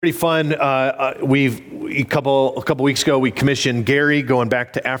Pretty fun. A couple weeks ago, we commissioned Gary going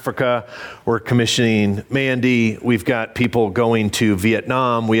back to Africa. We're commissioning Mandy. We've got people going to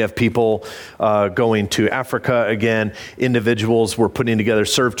Vietnam. We have people going to Africa again. Individuals. We're putting together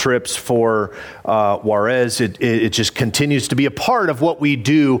serve trips for Juarez. It just continues to be a part of what we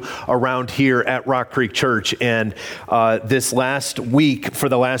do around here at Rock Creek Church. And this last week, for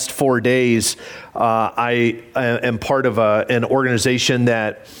the last 4 days, I am part of an organization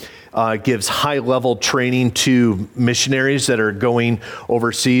that gives high-level training to missionaries that are going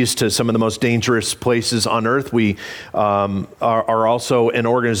overseas to some of the most dangerous places on earth. We are also an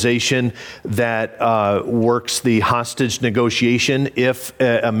organization that works the hostage negotiation if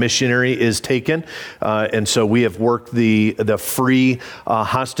a missionary is taken. And so we have worked the free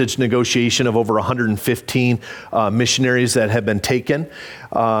hostage negotiation of over 115 missionaries that have been taken.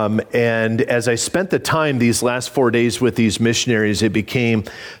 And as I spent the time these last 4 days with these missionaries, it became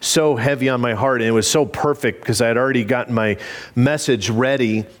so heavy on my heart, and it was so perfect because I had already gotten my message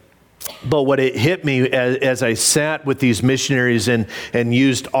ready. But what it hit me as I sat with these missionaries and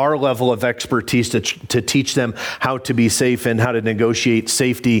used our level of expertise to teach them how to be safe and how to negotiate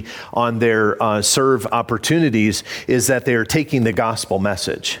safety on their serve opportunities, is that they are taking the gospel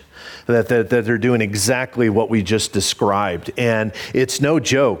message. That they're doing exactly what we just described. And it's no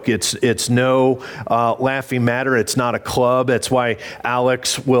joke. It's no laughing matter. It's not a club. That's why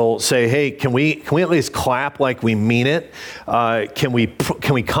Alex will say, hey, can we at least clap like we mean it? Can we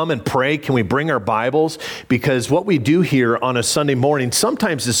come and pray? Can we bring our Bibles? Because what we do here on a Sunday morning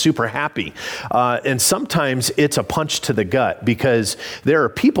sometimes is super happy. And sometimes it's a punch to the gut, because there are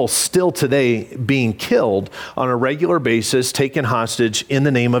people still today being killed on a regular basis, taken hostage in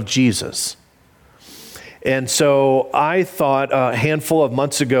the name of Jesus. And so I thought a handful of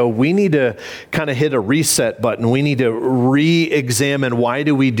months ago, we need to kind of hit a reset button. We need to re-examine, why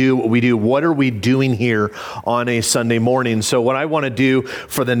do we do what we do? What are we doing here on a Sunday morning? So what I want to do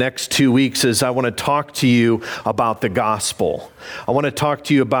for the next 2 weeks is I want to talk to you about the gospel. I want to talk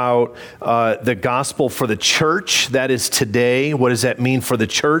to you about the gospel for the church. That is today. What does that mean for the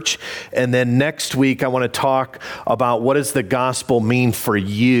church? And then next week, I want to talk about what does the gospel mean for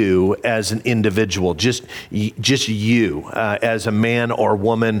you as an individual, just you as a man or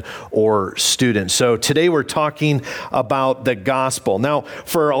woman or student. So today we're talking about the gospel. Now,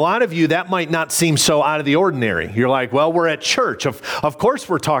 for a lot of you, that might not seem so out of the ordinary. You're like, well, we're at church. Of course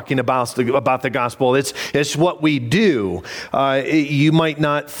we're talking about the gospel. It's what we do. You might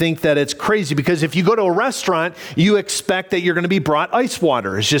not think that it's crazy, because if you go to a restaurant, you expect that you're going to be brought ice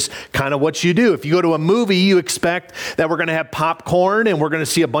water. It's just kind of what you do. If you go to a movie, you expect that we're going to have popcorn and we're going to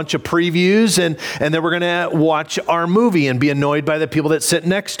see a bunch of previews, and then we're going to watch our movie and be annoyed by the people that sit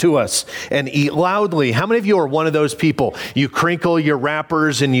next to us and eat loudly. How many of you are one of those people? You crinkle your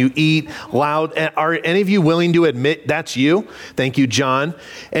wrappers and you eat loud. Are any of you willing to admit that's you? Thank you, John.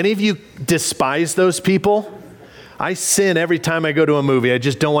 Any of you despise those people? I sin every time I go to a movie. I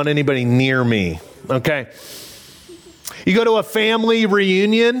just don't want anybody near me. Okay. You go to a family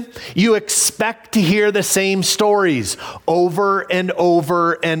reunion, you expect to hear the same stories over and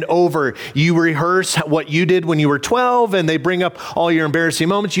over and over. You rehearse what you did when you were 12, and they bring up all your embarrassing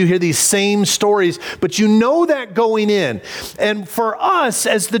moments. You hear these same stories, but you know that going in. And for us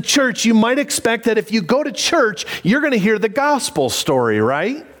as the church, you might expect that if you go to church, you're going to hear the gospel story,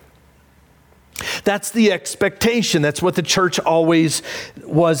 right? That's the expectation. That's what the church always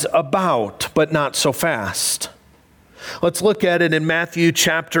was about, but not so fast. Let's look at it in Matthew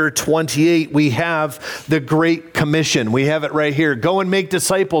chapter 28. We have the Great Commission. We have it right here. Go and make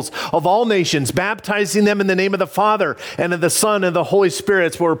disciples of all nations, baptizing them in the name of the Father and of the Son and the Holy Spirit.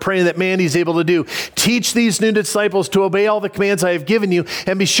 That's what we're praying that Mandy's able to do. Teach these new disciples to obey all the commands I have given you.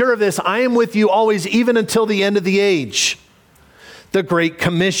 And be sure of this, I am with you always, even until the end of the age. The Great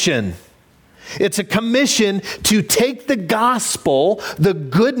Commission. It's a commission to take the gospel, the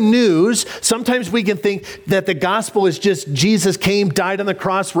good news. Sometimes we can think that the gospel is just Jesus came, died on the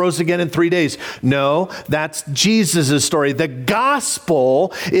cross, rose again in 3 days. No, that's Jesus' story. The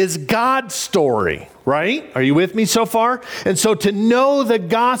gospel is God's story, right? Are you with me so far? And so to know the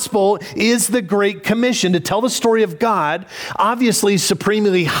gospel is the Great Commission, to tell the story of God, obviously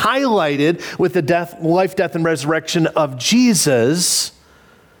supremely highlighted with the life, death, and resurrection of Jesus,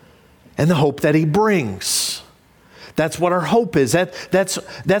 and the hope that he brings. That's what our hope is.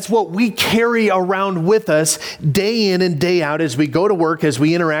 That's what we carry around with us day in and day out as we go to work, as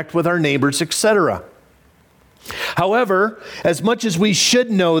we interact with our neighbors, etc. However, as much as we should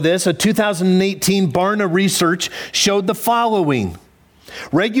know this, a 2018 Barna research showed the following.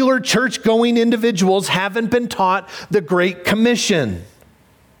 Regular church-going individuals haven't been taught the Great Commission.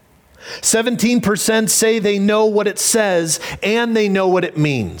 17% say they know what it says and they know what it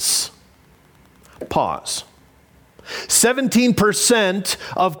means. Pause. 17%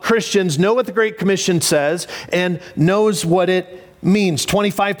 of Christians know what the Great Commission says and knows what it means.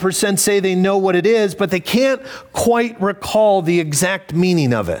 25% say they know what it is, but they can't quite recall the exact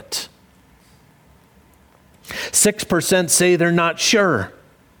meaning of it. 6% say they're not sure.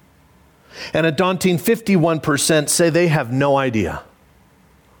 And a daunting 51% say they have no idea.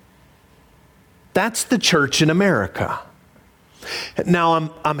 That's the church in America.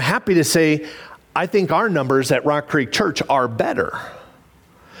 Now, I'm happy to say I think our numbers at Rock Creek Church are better.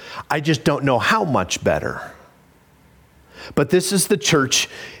 I just don't know how much better. But this is the church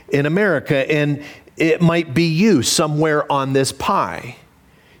in America, and it might be you somewhere on this pie.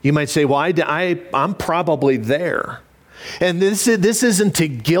 You might say, well, I'm probably there. And this isn't to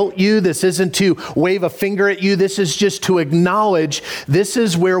guilt you. This isn't to wave a finger at you. This is just to acknowledge this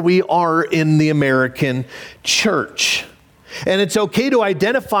is where we are in the American church. And it's okay to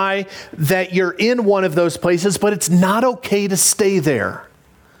identify that you're in one of those places, but it's not okay to stay there.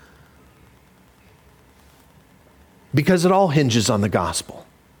 Because it all hinges on the gospel.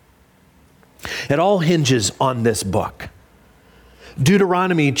 It all hinges on this book.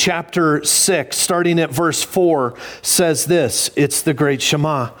 Deuteronomy chapter 6, starting at verse 4, says this. It's the great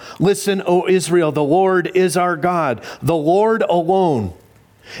Shema. Listen, O Israel, the Lord is our God, the Lord alone.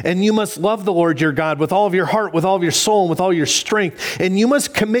 And you must love the Lord your God with all of your heart, with all of your soul, and with all your strength. And you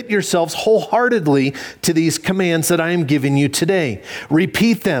must commit yourselves wholeheartedly to these commands that I am giving you today.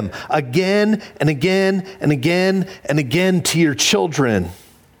 Repeat them again and again and again and again to your children.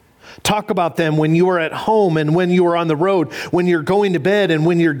 Talk about them when you are at home and when you are on the road, when you're going to bed and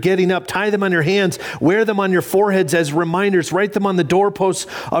when you're getting up. Tie them on your hands, wear them on your foreheads as reminders, write them on the doorposts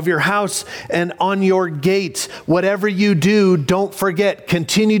of your house and on your gates. Whatever you do, don't forget,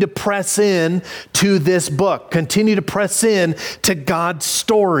 continue to press in to this book. Continue to press in to God's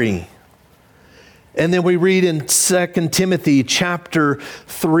story. And then we read in 2 Timothy chapter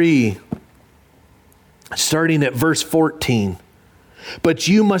 3, starting at verse 14. But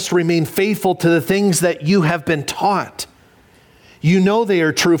you must remain faithful to the things that you have been taught. You know they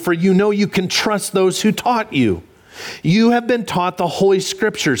are true, for you know you can trust those who taught you. You have been taught the Holy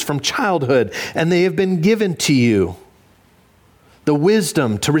Scriptures from childhood, and they have been given to you the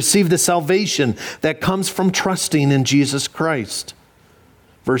wisdom to receive the salvation that comes from trusting in Jesus Christ.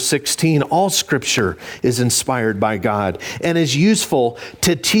 Verse 16, all Scripture is inspired by God and is useful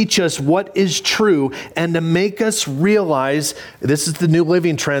to teach us what is true and to make us realize, this is the New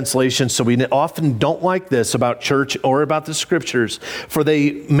Living Translation, so we often don't like this about church or about the Scriptures, for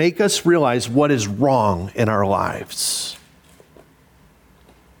they make us realize what is wrong in our lives.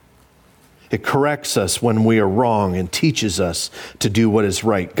 It corrects us when we are wrong and teaches us to do what is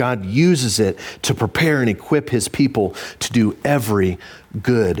right. God uses it to prepare and equip his people to do every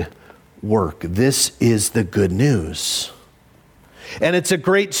good work. This is the good news. And it's a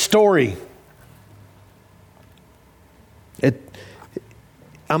great story. I'm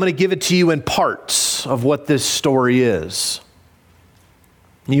going to give it to you in parts of what this story is.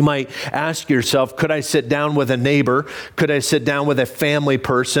 You might ask yourself, could I sit down with a neighbor? Could I sit down with a family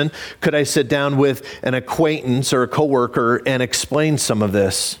person? Could I sit down with an acquaintance or a coworker and explain some of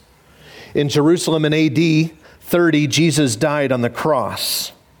this? In Jerusalem in AD 30, Jesus died on the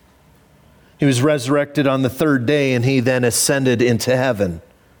cross. He was resurrected on the third day, and he then ascended into heaven.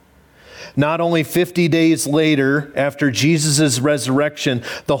 Not only 50 days later, after Jesus' resurrection,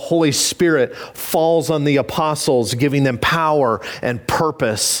 the Holy Spirit falls on the apostles, giving them power and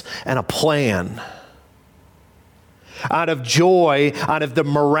purpose and a plan. Out of joy, out of the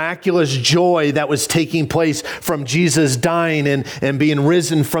miraculous joy that was taking place from Jesus dying and being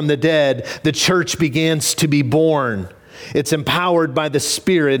risen from the dead, the church begins to be born. It's empowered by the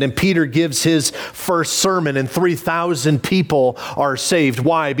Spirit, and Peter gives his first sermon, and 3,000 people are saved.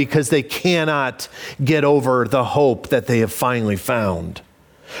 Why? Because they cannot get over the hope that they have finally found.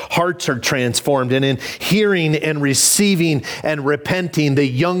 Hearts are transformed, and in hearing and receiving and repenting, the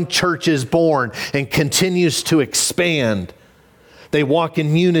young church is born and continues to expand. They walk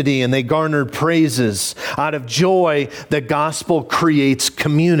in unity and they garner praises. Out of joy, the gospel creates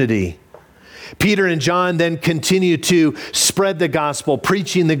community. Peter and John then continue to spread the gospel,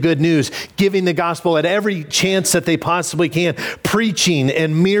 preaching the good news, giving the gospel at every chance that they possibly can, preaching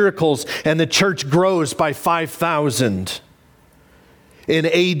and miracles, and the church grows by 5,000. In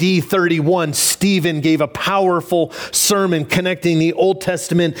AD 31, Stephen gave a powerful sermon connecting the Old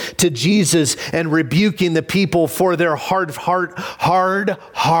Testament to Jesus and rebuking the people for their hard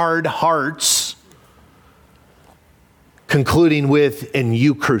hearts, concluding with, "And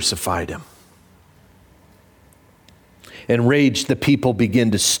you crucified him." Enraged, the people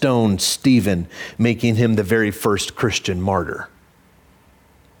begin to stone Stephen, making him the very first Christian martyr.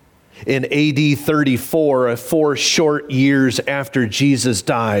 In AD 34, 4 short years after Jesus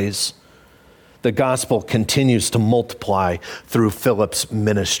dies, the gospel continues to multiply through Philip's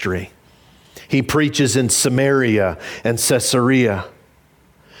ministry. He preaches in Samaria and Caesarea.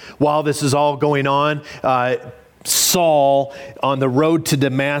 While this is all going on, Saul, on the road to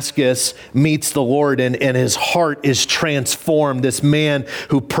Damascus, meets the Lord, and his heart is transformed. This man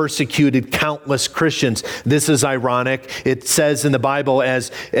who persecuted countless Christians. This is ironic. It says in the Bible, as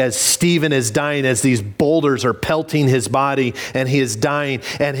Stephen is dying, as these boulders are pelting his body, and he is dying,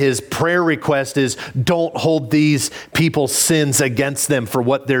 and his prayer request is, "Don't hold these people's sins against them for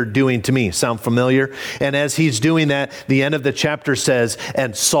what they're doing to me." Sound familiar? And as he's doing that, the end of the chapter says,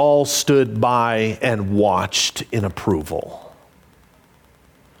 "And Saul stood by and watched in approval."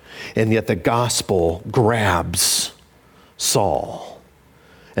 And yet the gospel grabs Saul,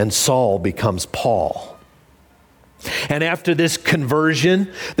 and Saul becomes Paul. And after this conversion,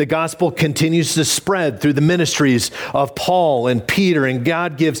 the gospel continues to spread through the ministries of Paul and Peter, and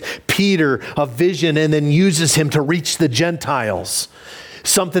God gives Peter a vision and then uses him to reach the Gentiles.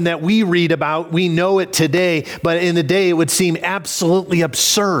 Something that we read about, we know it today, but in the day it would seem absolutely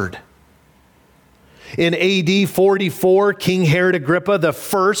absurd. In AD 44, King Herod Agrippa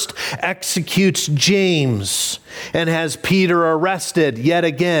I executes James and has Peter arrested, yet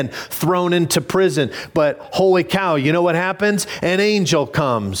again thrown into prison. But holy cow, you know what happens? An angel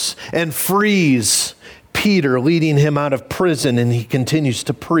comes and frees Peter, leading him out of prison, and he continues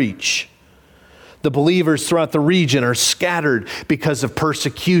to preach. The believers throughout the region are scattered because of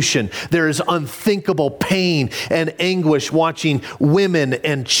persecution. There is unthinkable pain and anguish watching women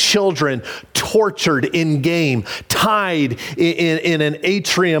and children tortured in game, tied in an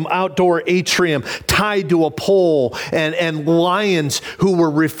atrium, outdoor atrium, tied to a pole, and lions who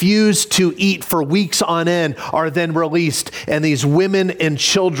were refused to eat for weeks on end are then released, and these women and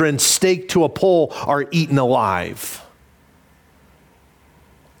children staked to a pole are eaten alive.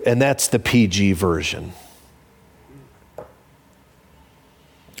 And that's the PG version.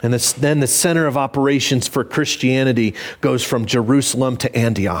 And then the center of operations for Christianity goes from Jerusalem to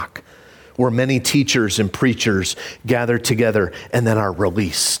Antioch, where many teachers and preachers gather together and then are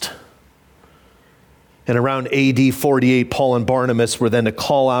released. And around AD 48, Paul and Barnabas were then to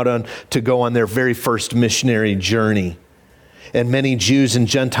call out to go on their very first missionary journey. And many Jews and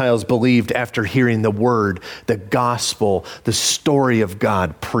Gentiles believed after hearing the word, the gospel, the story of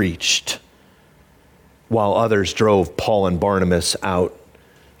God preached, while others drove Paul and Barnabas out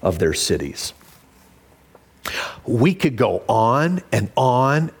of their cities. We could go on and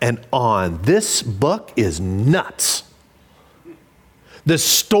on and on. This book is nuts. The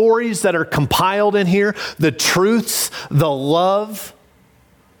stories that are compiled in here, the truths, the love,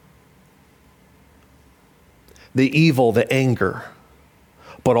 the evil, the anger.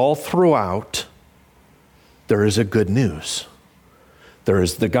 But all throughout, there is a good news. There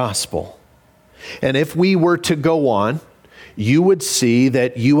is the gospel. And if we were to go on, you would see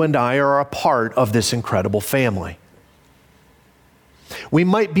that you and I are a part of this incredible family. We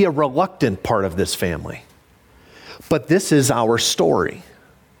might be a reluctant part of this family, but this is our story.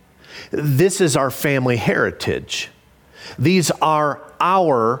 This is our family heritage. These are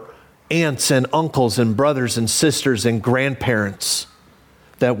our aunts and uncles and brothers and sisters and grandparents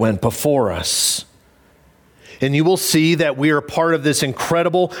that went before us. And you will see that we are part of this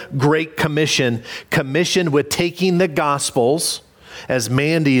incredible Great Commission, commissioned with taking the Gospels, as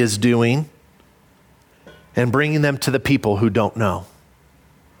Mandy is doing, and bringing them to the people who don't know,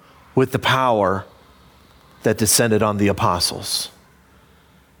 with the power that descended on the apostles.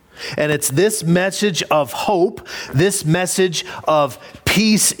 And it's this message of hope, this message of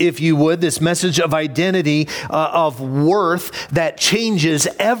peace, if you would, this message of identity, of worth that changes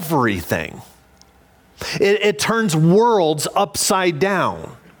everything. It turns worlds upside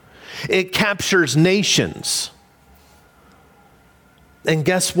down. It captures nations. And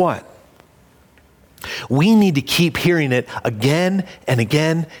guess what? We need to keep hearing it again and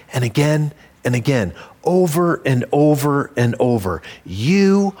again and again and again, over and over and over.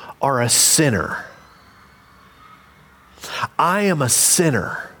 You are a sinner. I am a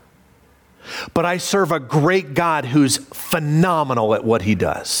sinner. But I serve a great God who's phenomenal at what he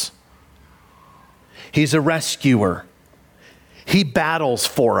does. He's a rescuer. He battles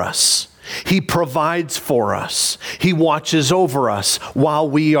for us. He provides for us. He watches over us while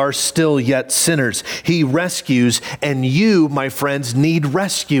we are still yet sinners. He rescues, and you, my friends, need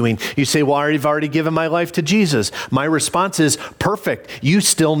rescuing. You say, well, I've already given my life to Jesus. My response is, perfect. You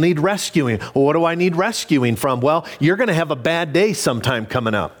still need rescuing. Well, what do I need rescuing from? Well, you're going to have a bad day sometime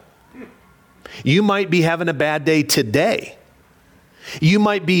coming up. You might be having a bad day today. You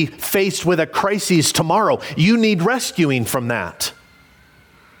might be faced with a crisis tomorrow. You need rescuing from that.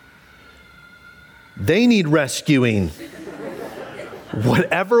 They need rescuing.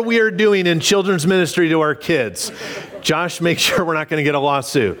 Whatever we are doing in children's ministry to our kids, Josh, make sure we're not going to get a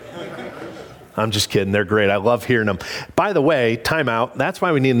lawsuit. I'm just kidding. They're great. I love hearing them. By the way, time out. That's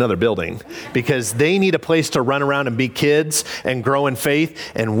why we need another building, because they need a place to run around and be kids and grow in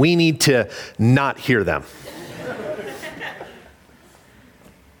faith, and we need to not hear them.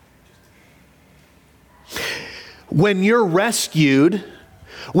 When you're rescued,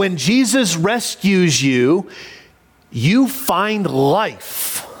 when Jesus rescues you, you find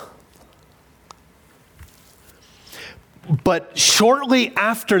life. But shortly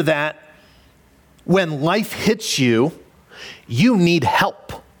after that, when life hits you, you need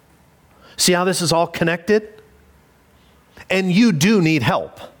help. See how this is all connected? And you do need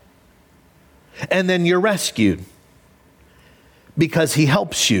help. And then you're rescued because he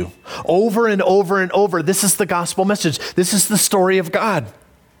helps you over and over and over. This is the gospel message. This is the story of God.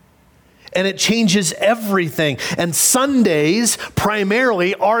 And it changes everything. And Sundays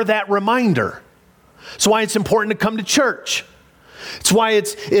primarily are that reminder. That's why it's important to come to church. It's why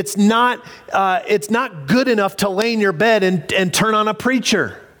it's not good enough to lay in your bed and turn on a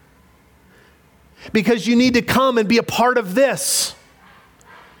preacher. Because you need to come and be a part of this.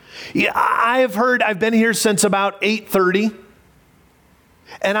 Yeah, I've been here since about 8:30.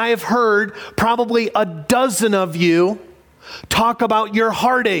 And I have heard probably a dozen of you talk about your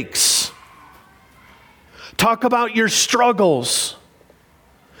heartaches. Talk about your struggles.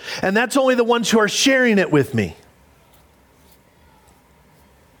 And that's only the ones who are sharing it with me.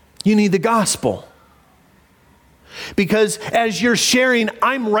 You need the gospel. Because as you're sharing,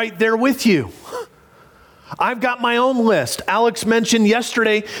 I'm right there with you. I've got my own list. Alex mentioned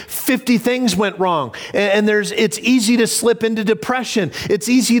yesterday, 50 things went wrong. And it's easy to slip into depression. It's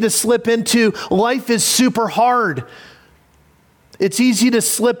easy to slip into life is super hard. It's easy to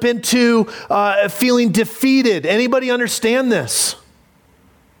slip into feeling defeated. Anybody understand this?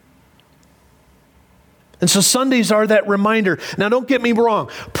 And so Sundays are that reminder. Now, don't get me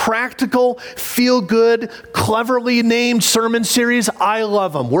wrong. Practical, feel-good, cleverly named sermon series, I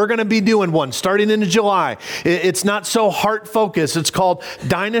love them. We're going to be doing one starting in July. It's not so heart-focused. It's called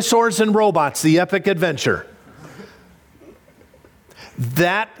Dinosaurs and Robots, The Epic Adventure.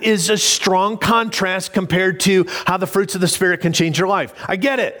 That is a strong contrast compared to how the fruits of the Spirit can change your life. I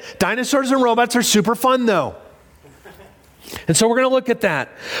get it. Dinosaurs and robots are super fun, though. And so we're going to look at that.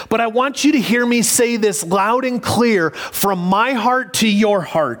 But I want you to hear me say this loud and clear from my heart to your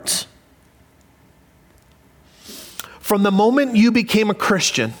heart. From the moment you became a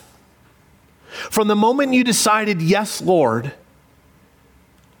Christian, from the moment you decided, yes, Lord,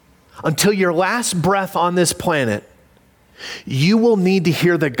 until your last breath on this planet, you will need to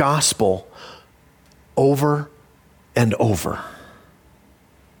hear the gospel over and over.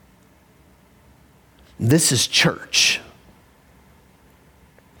 This is church.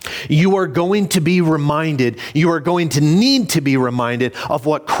 You are going to be reminded, you are going to need to be reminded of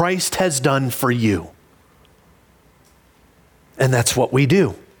what Christ has done for you. And that's what we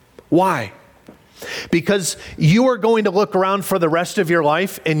do. Why? Because you are going to look around for the rest of your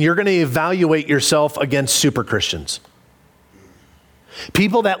life and you're going to evaluate yourself against super Christians.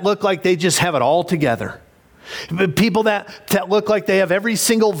 People that look like they just have it all together. People that look like they have every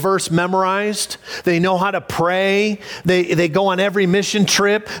single verse memorized. They know how to pray. They go on every mission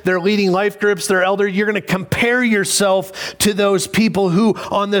trip. They're leading life groups. They're elder. You're going to compare yourself to those people who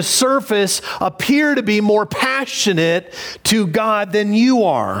on the surface appear to be more passionate to God than you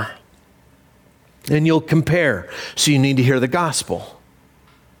are. And you'll compare. So you need to hear the gospel.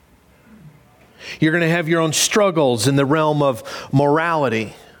 You're going to have your own struggles in the realm of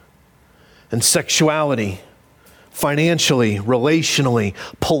morality and sexuality, financially, relationally,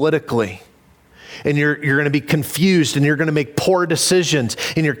 politically. And you're going to be confused and you're going to make poor decisions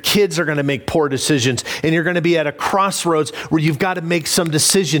and your kids are going to make poor decisions and you're going to be at a crossroads where you've got to make some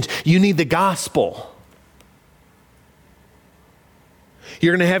decisions. You need the gospel.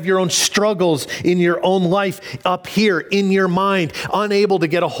 You're going to have your own struggles in your own life up here in your mind, unable to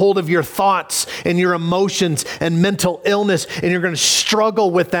get a hold of your thoughts and your emotions and mental illness, and you're going to struggle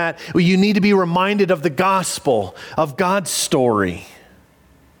with that. Well, you need to be reminded of the gospel, of God's story.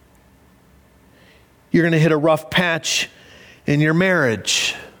 You're going to hit a rough patch in your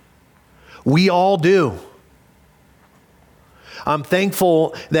marriage. We all do. I'm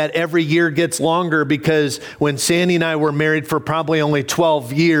thankful that every year gets longer, because when Sandy and I were married for probably only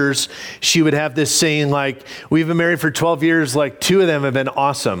 12 years, she would have this saying like, we've been married for 12 years, like 2 of them have been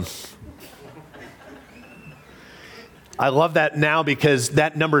awesome. I love that now because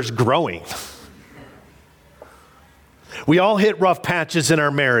that number's growing. We all hit rough patches in our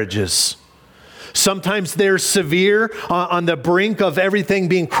marriages. Sometimes they're severe, on the brink of everything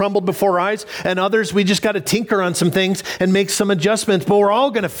being crumbled before our eyes, and others we just got to tinker on some things and make some adjustments, but we're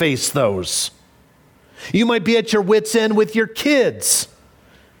all going to face those. You might be at your wit's end with your kids,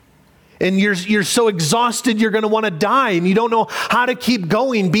 and you're so exhausted you're going to want to die, and you don't know how to keep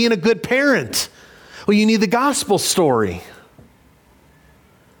going being a good parent. Well, you need the gospel story.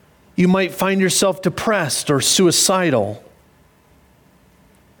 You might find yourself depressed or suicidal,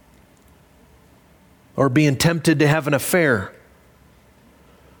 or being tempted to have an affair,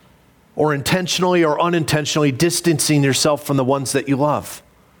 or intentionally or unintentionally distancing yourself from the ones that you love.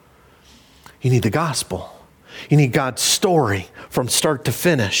 You need the gospel. You need God's story from start to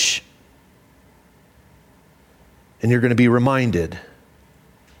finish. And you're going to be reminded.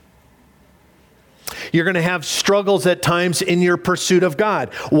 You're going to have struggles at times in your pursuit of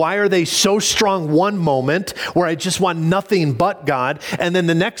God. Why are they so strong one moment where I just want nothing but God, and then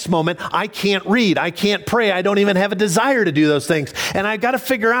the next moment I can't read, I can't pray, I don't even have a desire to do those things. And I got to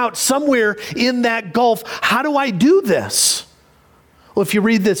figure out somewhere in that gulf, how do I do this? Well, if you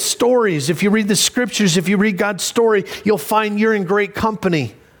read the stories, if you read the scriptures, if you read God's story, you'll find you're in great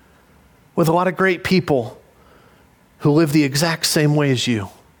company with a lot of great people who live the exact same way as you.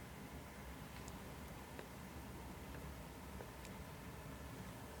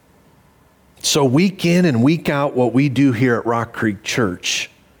 So week in and week out, what we do here at Rock Creek Church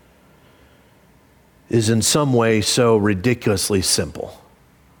is in some way so ridiculously simple.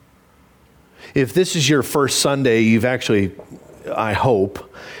 If this is your first Sunday, you've actually, I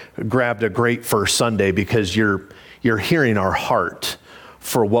hope, grabbed a great first Sunday, because you're hearing our heart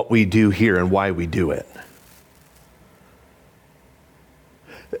for what we do here and why we do it.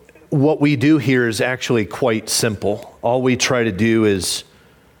 What we do here is actually quite simple. All we try to do is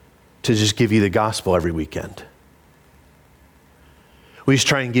to just give you the gospel every weekend. We just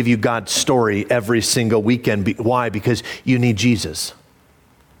try and give you God's story every single weekend. Why? Because you need Jesus.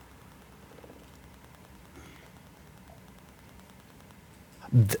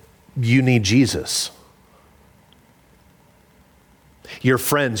 You need Jesus. Your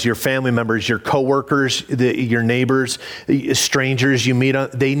friends, your family members, your coworkers, your neighbors, strangers you meet,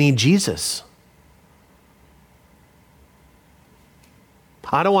 they need Jesus.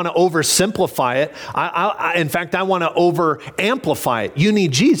 I don't want to oversimplify it. In fact, I want to over-amplify it. You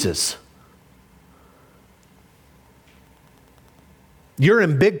need Jesus. You're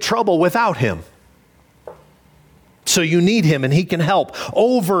in big trouble without him. So you need him, and he can help.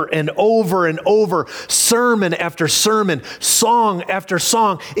 Over and over and over, sermon after sermon, song after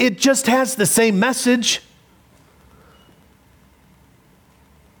song. It just has the same message.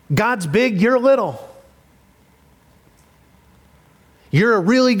 God's big, you're little. You're a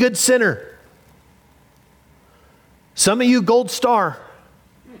really good sinner. Some of you, gold star.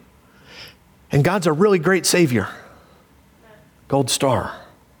 And God's a really great Savior. Gold star.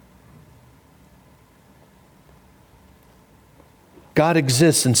 God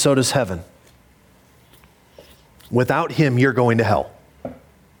exists, and so does heaven. Without him, you're going to hell.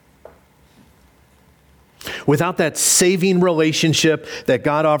 Without that saving relationship that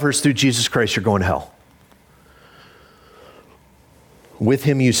God offers through Jesus Christ, you're going to hell. With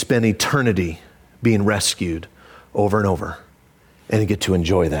him, you spend eternity being rescued over and over, and you get to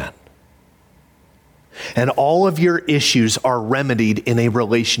enjoy that. And all of your issues are remedied in a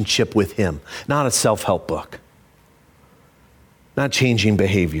relationship with him, not a self-help book, not changing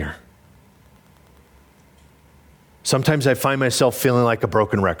behavior. Sometimes I find myself feeling like a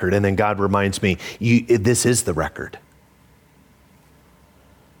broken record, and then God reminds me, this is the record.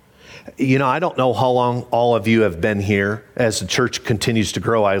 You know, I don't know how long all of you have been here. As the church continues to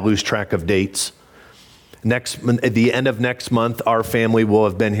grow, I lose track of dates. At the end of next month, our family will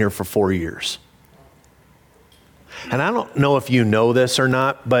have been here for 4 years. And I don't know if you know this or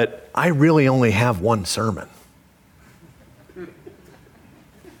not, but I really only have one sermon.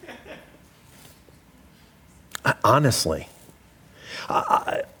 Honestly.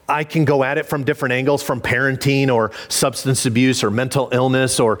 I can go at it from different angles, from parenting or substance abuse or mental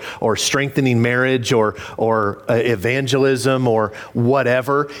illness or strengthening marriage or evangelism or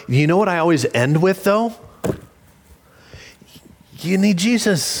whatever. You know what I always end with, though? You need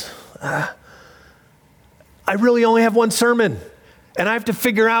Jesus. I really only have one sermon, and I have to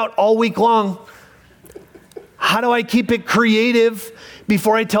figure out all week long, how do I keep it creative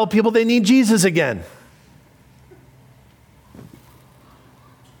before I tell people they need Jesus again?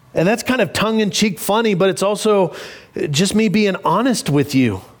 And that's kind of tongue-in-cheek funny, but it's also just me being honest with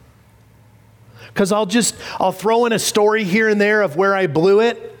you. Because I'll throw in a story here and there of where I blew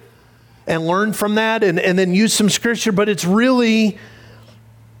it and learn from that and then use some scripture, but it's really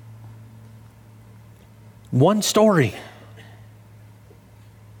one story.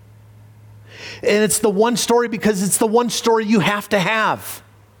 And it's the one story because it's the one story you have to have.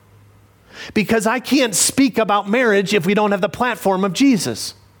 Because I can't speak about marriage if we don't have the platform of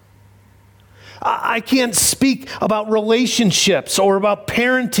Jesus. I can't speak about relationships or about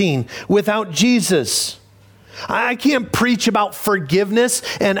parenting without Jesus. I can't preach about forgiveness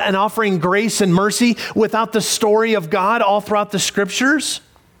and offering grace and mercy without the story of God all throughout the scriptures.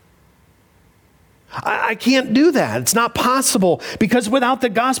 I can't do that. It's not possible because without the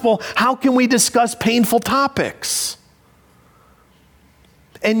gospel, how can we discuss painful topics?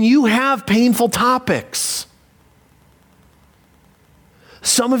 And you have painful topics.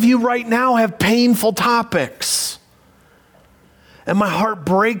 Some of you right now have painful topics. And my heart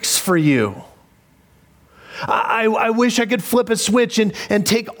breaks for you. I wish I could flip a switch and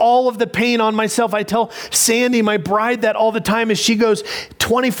take all of the pain on myself. I tell Sandy, my bride, that all the time as she goes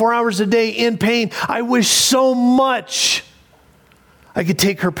 24 hours a day in pain. I wish so much I could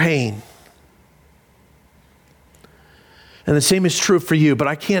take her pain. And the same is true for you, but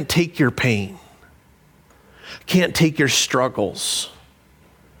I can't take your pain. I can't take your struggles.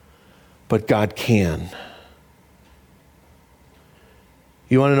 But God can.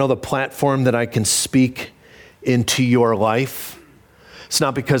 You want to know the platform that I can speak into your life? It's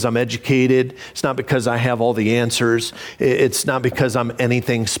not because I'm educated. It's not because I have all the answers. It's not because I'm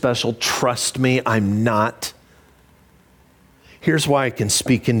anything special. Trust me, I'm not. Here's why I can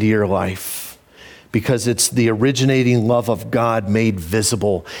speak into your life. Because it's the originating love of God made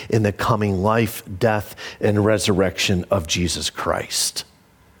visible in the coming life, death, and resurrection of Jesus Christ.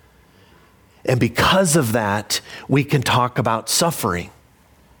 And because of that, we can talk about suffering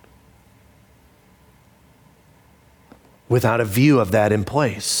without a view of that in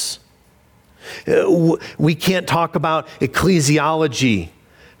place. We can't talk about ecclesiology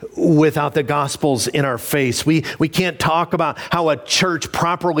without the gospels in our face. We can't talk about how a church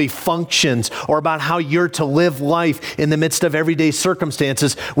properly functions or about how you're to live life in the midst of everyday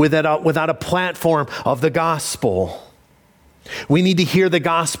circumstances without a platform of the gospel. We need to hear the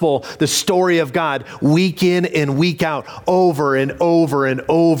gospel, the story of God, week in and week out, over and over and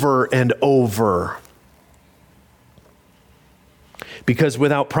over and over. Because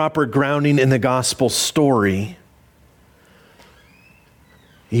without proper grounding in the gospel story,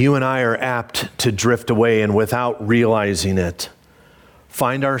 you and I are apt to drift away and without realizing it,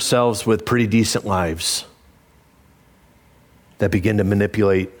 find ourselves with pretty decent lives that begin to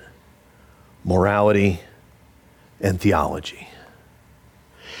manipulate morality and theology.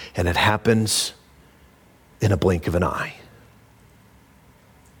 And it happens in a blink of an eye.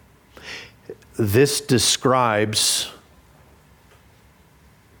 This describes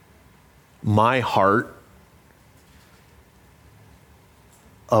my heart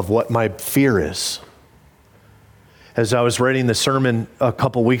of what my fear is. As I was writing the sermon a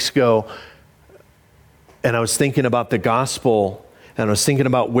couple weeks ago, and I was thinking about the gospel, and I was thinking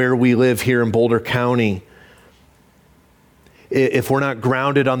about where we live here in Boulder County, if we're not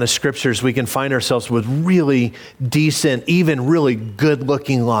grounded on the scriptures, we can find ourselves with really decent, even really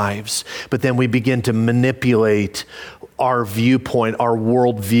good-looking lives. But then we begin to manipulate our viewpoint, our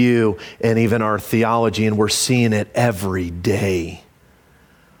worldview, and even our theology, and we're seeing it every day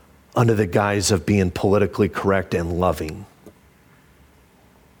under the guise of being politically correct and loving.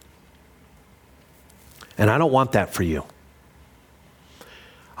 And I don't want that for you.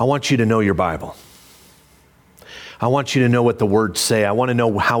 I want you to know your Bible. I want you to know what the words say. I want to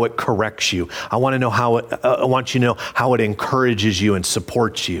know how it corrects you. I want you to know how it encourages you and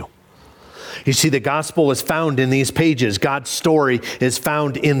supports you. You see, the gospel is found in these pages. God's story is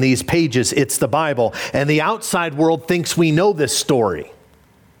found in these pages. It's the Bible. And the outside world thinks we know this story.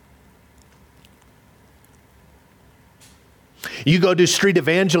 You go do street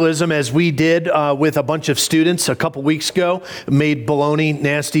evangelism as we did with a bunch of students a couple weeks ago, made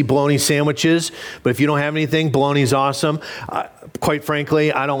nasty bologna sandwiches. But if you don't have anything, bologna's awesome. Quite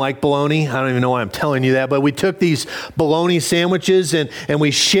frankly, I don't like bologna. I don't even know why I'm telling you that. But we took these bologna sandwiches and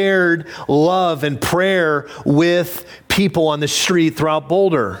we shared love and prayer with people on the street throughout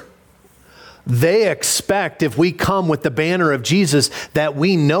Boulder. They expect if we come with the banner of Jesus that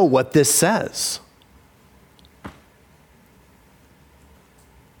we know what this says.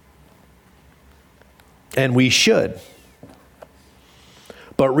 And we should.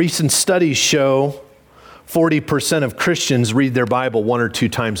 But recent studies show 40% of Christians read their Bible 1 or 2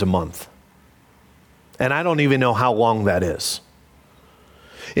 times a month. And I don't even know how long that is.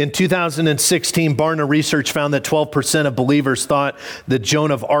 In 2016, Barna Research found that 12% of believers thought that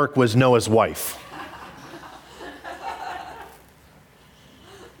Joan of Arc was Noah's wife.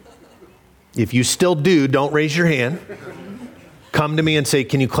 If you still do, don't raise your hand. Come to me and say,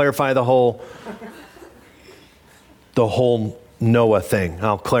 can you clarify the whole Noah thing?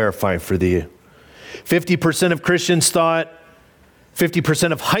 I'll clarify for you. 50% of Christians thought,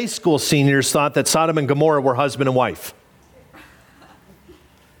 50% of high school seniors thought that Sodom and Gomorrah were husband and wife.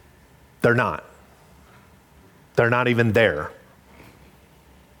 They're not. They're not even there.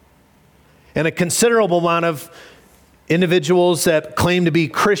 And a considerable amount of individuals that claim to be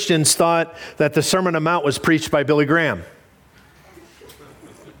Christians thought that the Sermon on the Mount was preached by Billy Graham.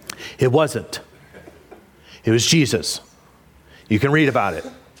 It wasn't. It was Jesus. You can read about it.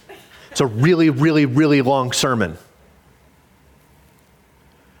 It's a really, really, really long sermon.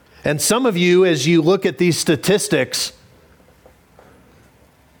 And some of you, as you look at these statistics,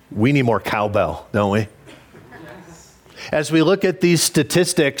 we need more cowbell, don't we? As we look at these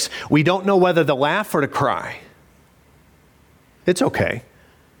statistics, we don't know whether to laugh or to cry. It's okay.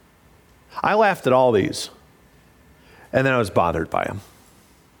 I laughed at all these, and then I was bothered by them.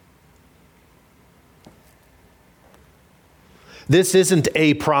 This isn't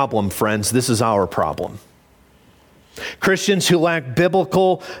a problem, friends. This is our problem. Christians who lack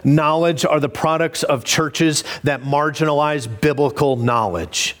biblical knowledge are the products of churches that marginalize biblical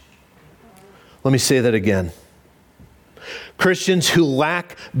knowledge. Let me say that again. Christians who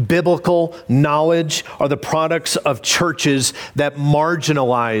lack biblical knowledge are the products of churches that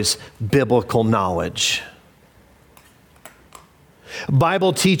marginalize biblical knowledge.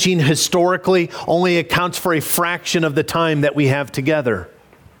 Bible teaching historically only accounts for a fraction of the time that we have together,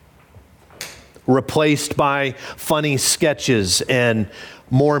 replaced by funny sketches and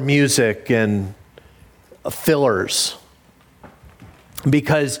more music and fillers.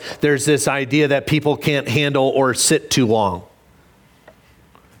 Because there's this idea that people can't handle or sit too long.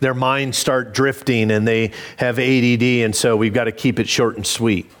 Their minds start drifting and they have ADD, and so we've got to keep it short and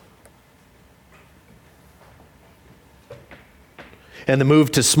sweet. And the move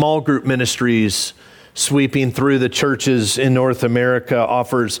to small group ministries sweeping through the churches in North America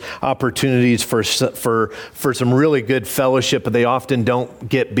offers opportunities for some really good fellowship, but they often don't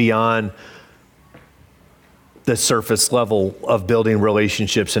get beyond the surface level of building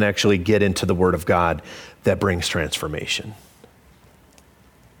relationships and actually get into the Word of God that brings transformation.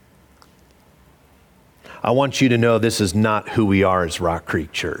 I want you to know this is not who we are as Rock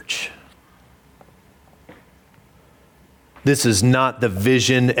Creek Church. This is not the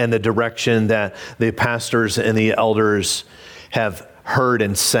vision and the direction that the pastors and the elders have heard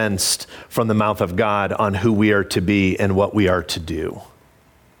and sensed from the mouth of God on who we are to be and what we are to do.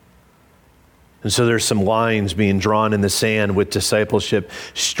 And so there's some lines being drawn in the sand with discipleship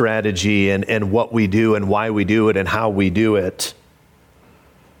strategy and what we do and why we do it and how we do it.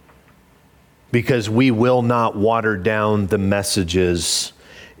 Because we will not water down the messages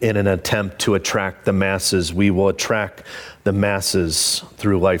in an attempt to attract the masses. We will attract the masses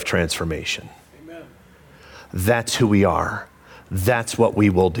through life transformation. Amen. That's who we are. That's what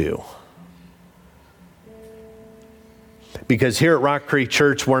we will do. Because here at Rock Creek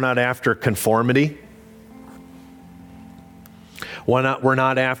Church, we're not after conformity. We're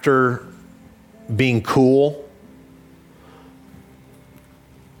not after being cool.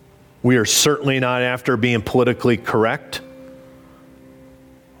 We are certainly not after being politically correct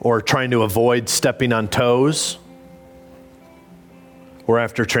or trying to avoid stepping on toes. We're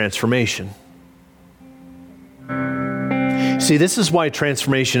after transformation. See, this is why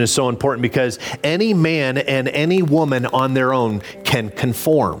transformation is so important, because any man and any woman on their own can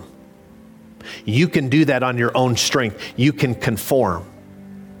conform. You can do that on your own strength. You can conform.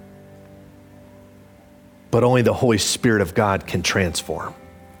 But only the Holy Spirit of God can transform.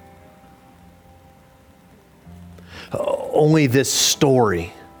 Only this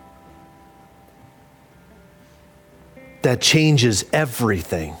story that changes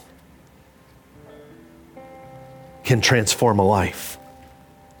everything can transform a life.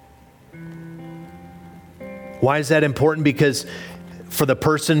 Why is that important? Because for the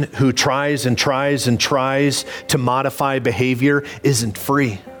person who tries and tries and tries to modify behavior isn't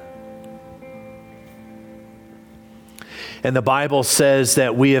free. And the Bible says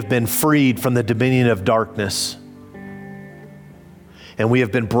that we have been freed from the dominion of darkness. And we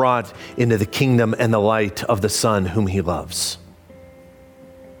have been brought into the kingdom and the light of the Son whom He loves.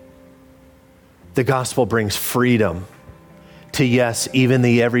 The gospel brings freedom to, yes, even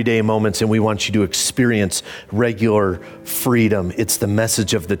the everyday moments, and we want you to experience regular freedom. It's the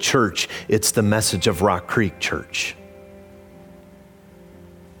message of the church. It's the message of Rock Creek Church.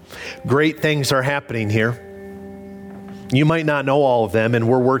 Great things are happening here. You might not know all of them, and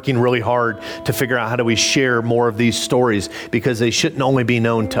we're working really hard to figure out how do we share more of these stories, because they shouldn't only be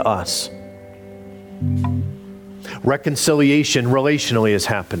known to us. Reconciliation relationally is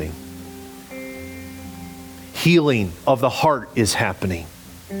happening. Healing of the heart is happening.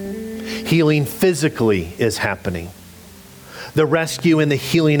 Healing physically is happening. The rescue and the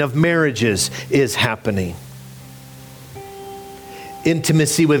healing of marriages is happening.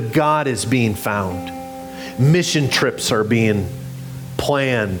 Intimacy with God is being found. Mission trips are being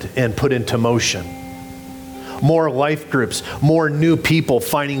planned and put into motion. More life groups, more new people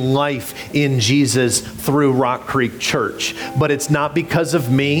finding life in Jesus through Rock Creek Church. But it's not because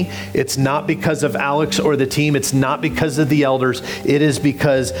of me. It's not because of Alex or the team. It's not because of the elders. It is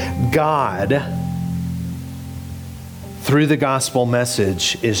because God, through the gospel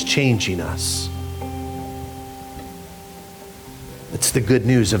message, is changing us. It's the good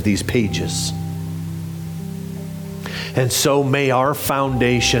news of these pages. And so may our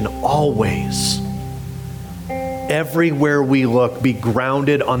foundation always, everywhere we look, be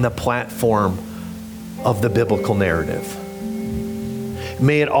grounded on the platform of the biblical narrative.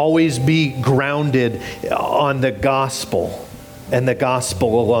 May it always be grounded on the gospel and the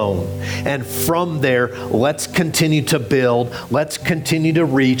gospel alone. And from there, let's continue to build, let's continue to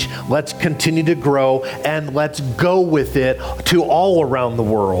reach, let's continue to grow, and let's go with it to all around the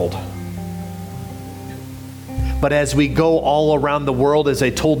world. But as we go all around the world, as I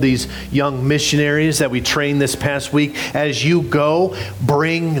told these young missionaries that we trained this past week, as you go,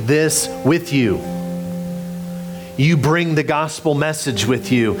 bring this with you. You bring the gospel message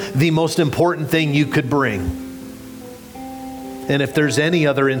with you, the most important thing you could bring. And if there's any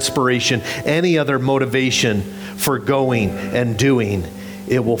other inspiration, any other motivation for going and doing,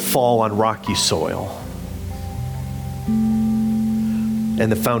 it will fall on rocky soil.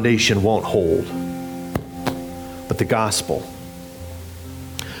 And the foundation won't hold. But the gospel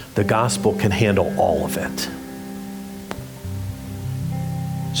can handle all of it.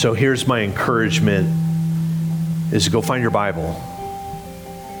 So here's my encouragement, is to go find your Bible.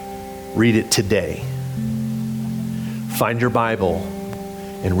 Read it today. Find your Bible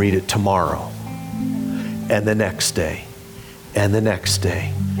and read it tomorrow, and the next day, and the next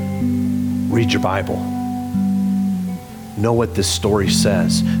day. Read your Bible. Know what this story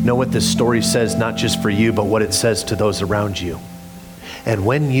says. Know what this story says, not just for you, but what it says to those around you. And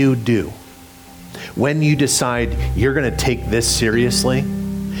when you do, when you decide you're going to take this seriously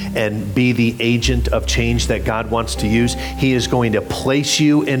and be the agent of change that God wants to use, He is going to place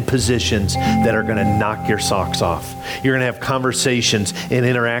you in positions that are going to knock your socks off. You're going to have conversations and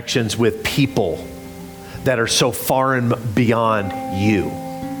interactions with people that are so far and beyond you.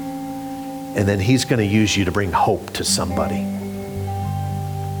 And then He's going to use you to bring hope to somebody.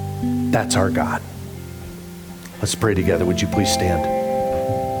 That's our God. Let's pray together. Would you please stand?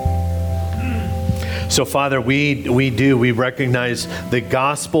 So, Father, we recognize the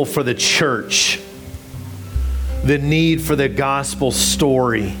gospel for the church, the need for the gospel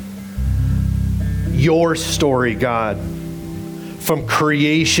story, your story, God, from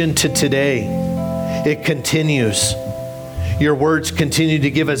creation to today. It continues. Your words continue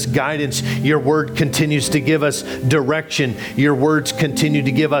to give us guidance. Your word continues to give us direction. Your words continue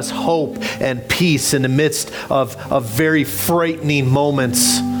to give us hope and peace in the midst of very frightening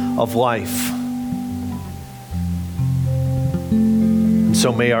moments of life. And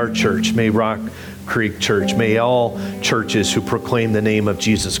so may our church, may Rock Creek Church, may all churches who proclaim the name of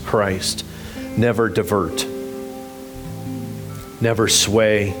Jesus Christ never divert, never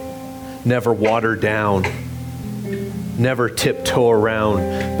sway, never water down, never tiptoe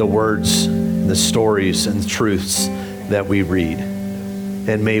around the words, and the stories, and the truths that we read.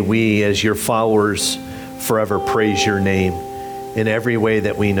 And may we, as your followers, forever praise your name in every way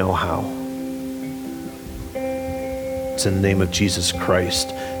that we know how. It's in the name of Jesus Christ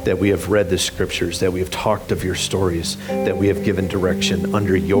that we have read the scriptures, that we have talked of your stories, that we have given direction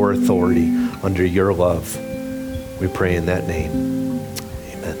under your authority, under your love. We pray in that name.